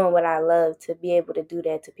 doing what I love to be able to do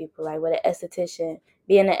that to people. Like with an esthetician,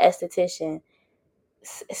 being an esthetician,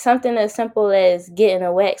 something as simple as getting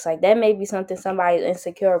a wax, like that may be something somebody's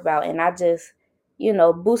insecure about, and I just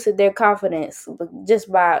boosted their confidence just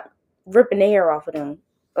by ripping the hair off of them.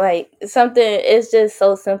 Like something, it's just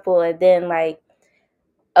so simple. And then like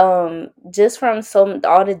just from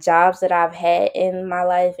all the jobs that I've had in my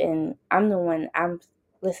life, and I'm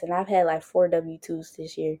listen, I've had like 4 W-2s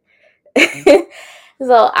this year.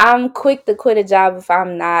 So I'm quick to quit a job if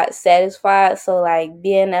I'm not satisfied. So like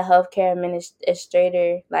being a healthcare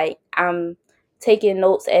administrator, like I'm taking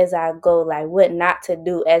notes as I go, like what not to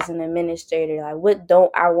do as an administrator, like what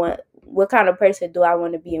kind of person do I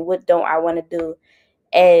want to be, and what don't I want to do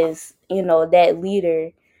as, that leader.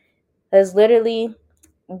 Because literally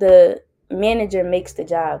the manager makes the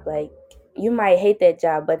job. Like you might hate that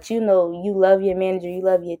job, but you love your manager, you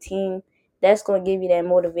love your team. That's going to give you that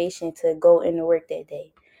motivation to go into work that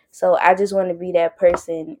day. So I just want to be that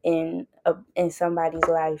person in somebody's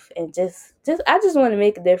life, and just I just want to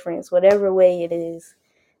make a difference, whatever way it is.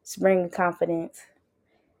 Just bring confidence.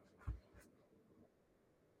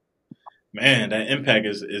 Man, that impact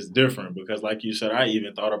is different because, like you said, I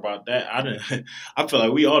even thought about that. I didn't. I feel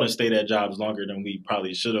like we ought to stay at jobs longer than we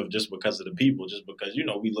probably should have, just because of the people, just because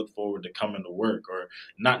we look forward to coming to work, or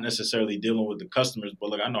not necessarily dealing with the customers. But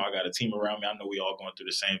look, I know I got a team around me. I know we all going through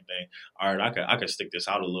the same thing. All right, I could stick this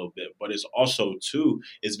out a little bit, but it's also too,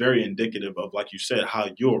 it's very indicative of, like you said, how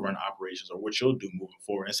you'll run operations or what you'll do moving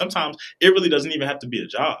forward. And sometimes it really doesn't even have to be a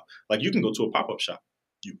job. Like you can go to a pop up shop.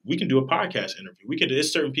 We can do a podcast interview.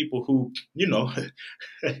 There's certain people who,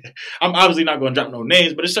 I'm obviously not going to drop no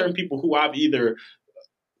names, but there's certain people who I've either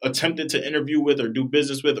attempted to interview with or do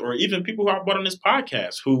business with, or even people who I brought on this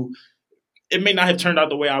podcast who it may not have turned out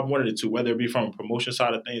the way I wanted it to, whether it be from a promotion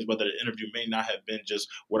side of things, whether the interview may not have been just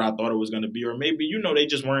what I thought it was going to be, or maybe, they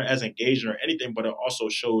just weren't as engaged or anything, but it also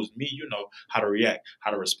shows me, how to react,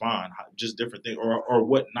 how to respond, just different things, or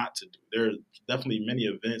what not to do. There's definitely many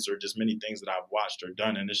events or just many things that I've watched or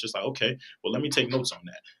done. And it's just like, okay, well, let me take notes on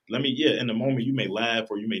that. In the moment, you may laugh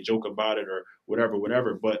or you may joke about it or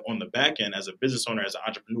whatever. But on the back end, as a business owner, as an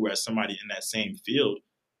entrepreneur, as somebody in that same field,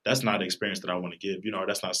 that's not the experience that I want to give.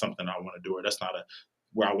 That's not something I want to do, or that's not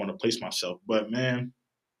where I want to place myself. But man,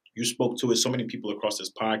 you spoke to it. So many people across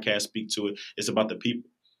this podcast speak to it. It's about the people.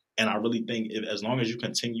 And I really think as long as you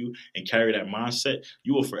continue and carry that mindset,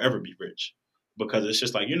 you will forever be rich. Because it's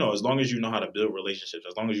just like, as long as you know how to build relationships,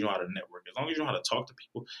 as long as you know how to network, as long as you know how to talk to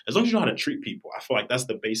people, as long as you know how to treat people, I feel like that's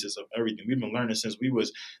the basis of everything. We've been learning since we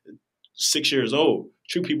was 6 years old.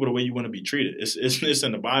 Treat people the way you want to be treated. It's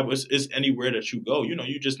in the Bible. It's anywhere that you go.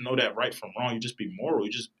 You just know that right from wrong. You just be moral.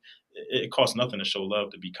 It costs nothing to show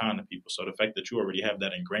love, to be kind to people. So the fact that you already have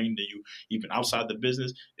that ingrained in you, even outside the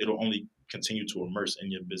business, it'll only continue to immerse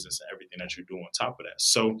in your business and everything that you do on top of that.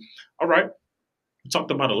 So, all right. We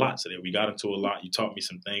talked about a lot today. We got into a lot. You taught me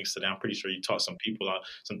some things today. I'm pretty sure you taught some people out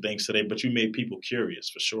some things today, but you made people curious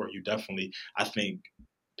for sure. You definitely, I think,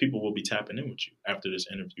 people will be tapping in with you after this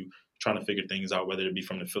interview, trying to figure things out, whether it be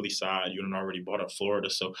from the Philly side, you done already bought up Florida,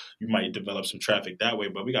 so you might develop some traffic that way.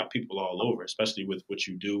 But we got people all over, especially with what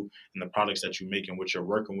you do and the products that you make and what you're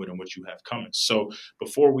working with and what you have coming. So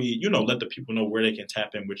before we, let the people know where they can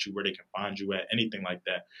tap in with you, where they can find you at, anything like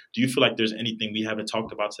that, do you feel like there's anything we haven't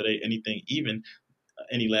talked about today? Anything, even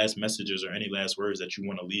any last messages or any last words that you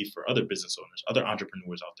want to leave for other business owners, other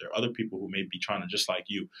entrepreneurs out there, other people who may be trying to, just like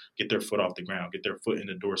you, get their foot off the ground, get their foot in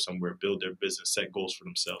the door somewhere, build their business, set goals for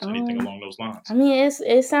themselves, anything Um, along those lines? I mean,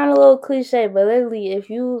 it sounds a little cliche, but literally, if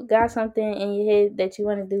you got something in your head that you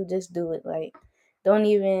want to do, just do it. Like, don't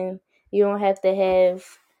even you don't have to have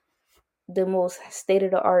the most state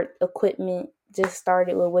of the art equipment. Just start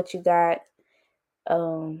it with what you got.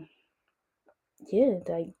 Um, yeah,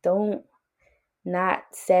 like don't not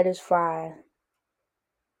satisfy.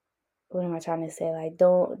 What am I trying to say? Like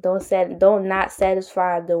don't not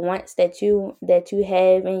satisfy the wants that you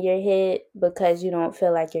have in your head because you don't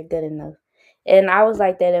feel like you're good enough. And I was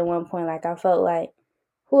like that at one point. Like I felt like,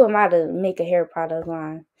 who am I to make a hair product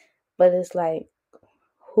line? But it's like,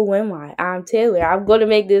 who am I? I'm Taylor. I'm going to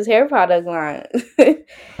make this hair product line.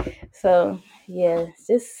 So yeah,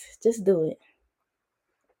 just do it.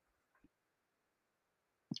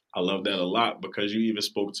 I love that a lot because you even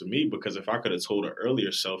spoke to me, because if I could have told an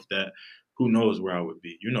earlier self that, who knows where I would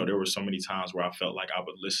be. There were so many times where I felt like I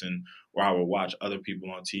would listen or I would watch other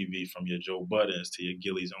people on TV, from your Joe Buttons to your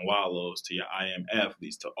Gillies and Wallows to your I Am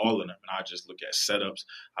Athletes to all of them. And I just look at setups,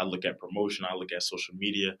 I look at promotion, I look at social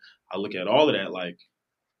media, I look at all of that like,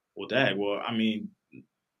 well, dad, well, I mean,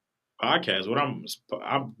 podcast.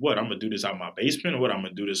 I'm gonna do this out my basement, or what I'm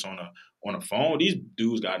gonna do this on a phone. These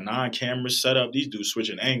dudes got 9 cameras set up. These dudes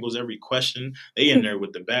switching angles every question. They in there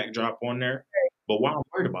with the backdrop on there. But why I'm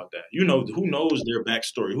worried about that? Who knows their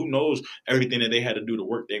backstory? Who knows everything that they had to do to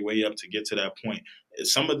work their way up to get to that point?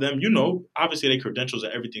 Some of them, obviously their credentials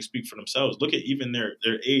and everything speak for themselves. Look at even their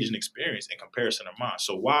age and experience in comparison to mine.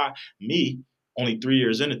 So why me, only 3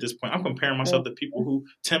 years in at this point, I'm comparing myself to people who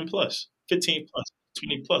 10 plus, 15 plus,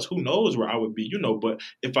 20 plus, who knows where I would be,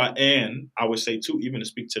 but and I would say too, even to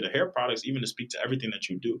speak to the hair products, even to speak to everything that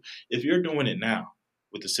you do, if you're doing it now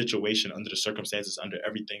with the situation, under the circumstances, under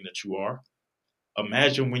everything that you are,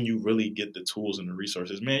 imagine when you really get the tools and the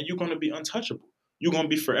resources, man, you're going to be untouchable. You're going to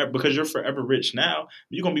be forever, because you're forever rich now.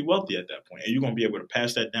 You're going to be wealthy at that point, and you're going to be able to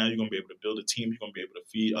pass that down. You're going to be able to build a team. You're going to be able to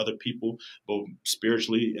feed other people, both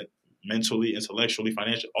spiritually, mentally, intellectually,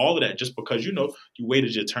 financially, all of that, just because you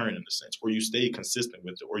waited your turn, in a sense, or you stayed consistent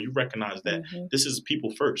with it, or you recognize that Hmm. this is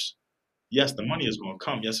people first. Yes, the money is going to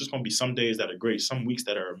come. Yes, it's going to be some days that are great, some weeks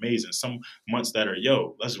that are amazing, some months that are,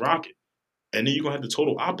 let's rock it. And then you're gonna have the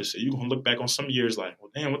total opposite. You're gonna look back on some years like,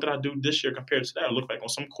 well, damn, what did I do this year compared to that? Or look back on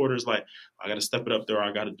some quarters like, I gotta step it up there, or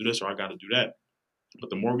I gotta do this, or I gotta do that. But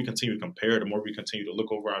the more we continue to compare, the more we continue to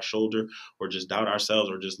look over our shoulder, or just doubt ourselves,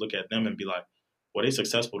 or just look at them and be like, well, they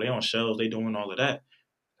successful, they on shelves, they doing all of that.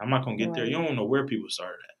 I'm not gonna get there. You Right. don't know where people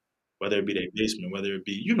started at. Whether it be their basement, whether it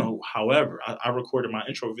be, however. I recorded my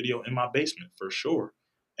intro video in my basement for sure.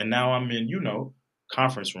 And now I'm in,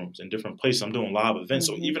 conference rooms in different places. I'm doing live events.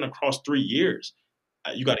 So Hmm. even across 3 years,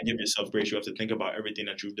 you got to give yourself grace. You have to think about everything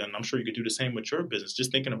that you've done. I'm sure you could do the same with your business. Just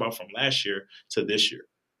thinking about from last year to this year,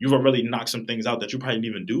 you've already knocked some things out that you probably didn't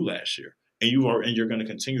even do last year, and you're going to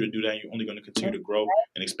continue to do that. And you're only going to continue to grow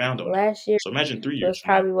and expound on that. Last year So imagine three was years from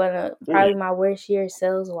now, probably one of 4 years. probably my worst year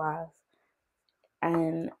sales wise.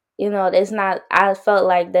 And it's not, I felt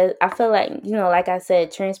like that, I feel like, like I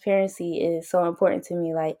said, transparency is so important to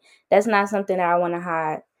me. Like, that's not something that I want to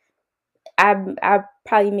hide. I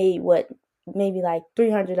probably made what, maybe like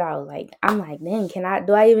 $300. Like, I'm like, dang,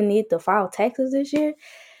 do I even need to file taxes this year?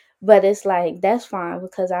 But it's like, that's fine,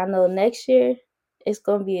 because I know next year it's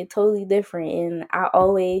gonna be totally different. And I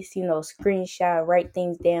always, screenshot, write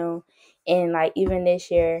things down. And like, even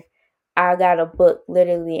this year, I got a book,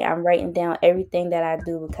 literally. I'm writing down everything that I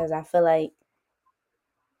do, because I feel like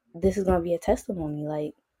this is gonna be a testimony.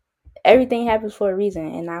 Like, everything happens for a reason,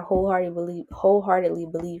 and I wholeheartedly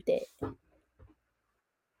believe that.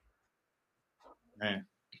 Man,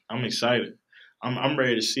 I'm excited. I'm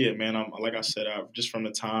ready to see it, man. I'm like I said, just from the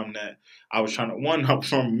time that I was trying to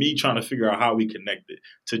from me trying to figure out how we connected,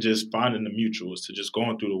 to just finding the mutuals, to just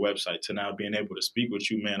going through the website, to now being able to speak with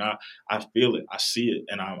you, man. I feel it, I see it,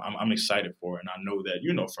 and I'm excited for it. And I know that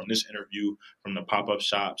from this interview, from the pop up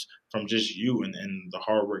shops, from just you and the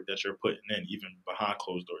hard work that you're putting in, even behind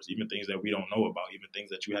closed doors, even things that we don't know about, even things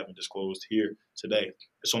that you haven't disclosed here today,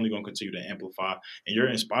 it's only going to continue to amplify, and you're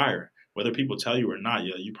inspiring. whether people tell you or not,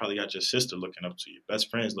 yeah, you probably got your sister looking up to you, best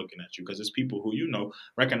friends looking at you, because it's people who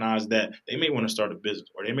recognize that they may want to start a business,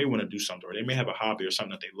 or they may want to do something, or they may have a hobby or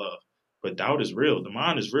something that they love. But doubt is real. The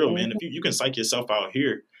mind is real, man. Mhm. If you can psych yourself out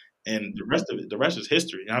here, and the rest of it, the rest is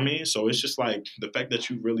history. You know what I mean? So it's just like the fact that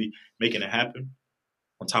you really making it happen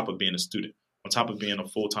on top of being a student, on top of being a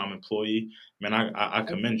full time employee, man, I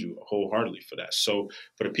commend you wholeheartedly for that. So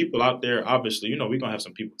for the people out there, obviously, we're gonna have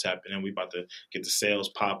some people tapping in. We about to get the sales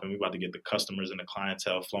popping. We about to get the customers and the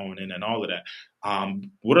clientele flowing in and all of that.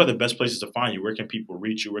 What are the best places to find you? Where can people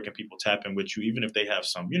reach you? Where can people tap in with you? Even if they have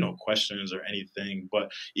some, questions or anything,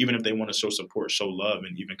 but even if they want to show support, show love,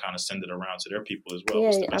 and even kind of send it around to their people as well.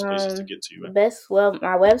 What's Yeah, the best places to get to you the at? best, well,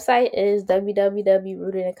 my website is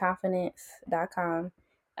www.rootedinconfidence.com.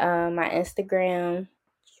 My Instagram,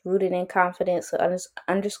 rooted in confidence, so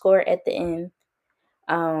underscore at the end.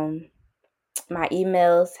 Um, my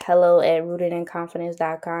emails,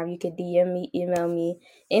 hello@rootedinconfidence.com. You can DM me, email me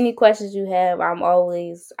any questions you have. I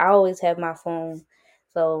always have my phone.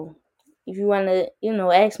 So if you want to,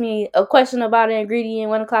 ask me a question about an ingredient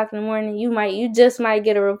 1 o'clock in the morning, you just might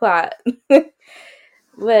get a reply. But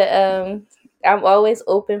I'm always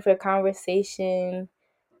open for conversation.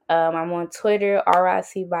 I'm on Twitter,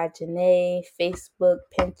 RIC by Janae, Facebook,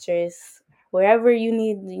 Pinterest, wherever you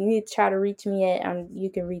need to try to reach me at. You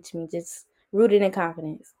can reach me. Just rooted in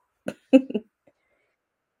confidence.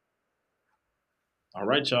 All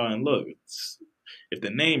right, y'all. And look, if the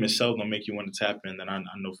name itself don't make you want to tap in, then I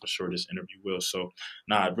know for sure this interview will. So,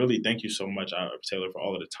 really thank you so much, Taylor, for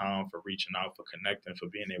all of the time, for reaching out, for connecting, for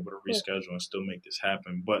being able to reschedule and still make this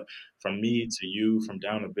happen. But from me to you, from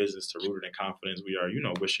down to business to rooted in confidence, we are,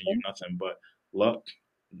 wishing you nothing but luck.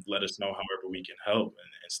 Let us know however we can help,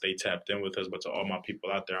 and stay tapped in with us. But to all my people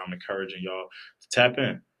out there, I'm encouraging y'all to tap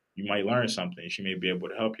in. You might learn something. She may be able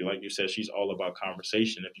to help you. Like you said, she's all about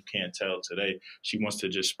conversation. If you can't tell today, she wants to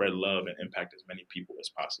just spread love and impact as many people as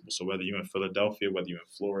possible. So whether you're in Philadelphia, whether you're in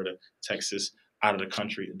Florida, Texas, out of the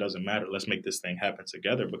country, it doesn't matter. Let's make this thing happen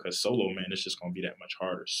together, because solo, man, it's just going to be that much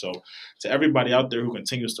harder. So to everybody out there who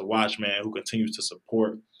continues to watch, man, who continues to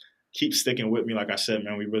support, keep sticking with me. Like I said,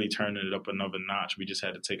 man, we really turning it up another notch. We just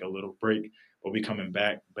had to take a little break, but we coming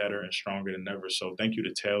back better and stronger than ever. So thank you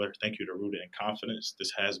to Taylor. Thank you to Rooted in Confidence.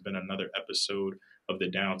 This has been another episode of the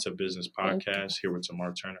Down to Business Thank you. podcast here with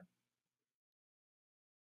Tamar Turner.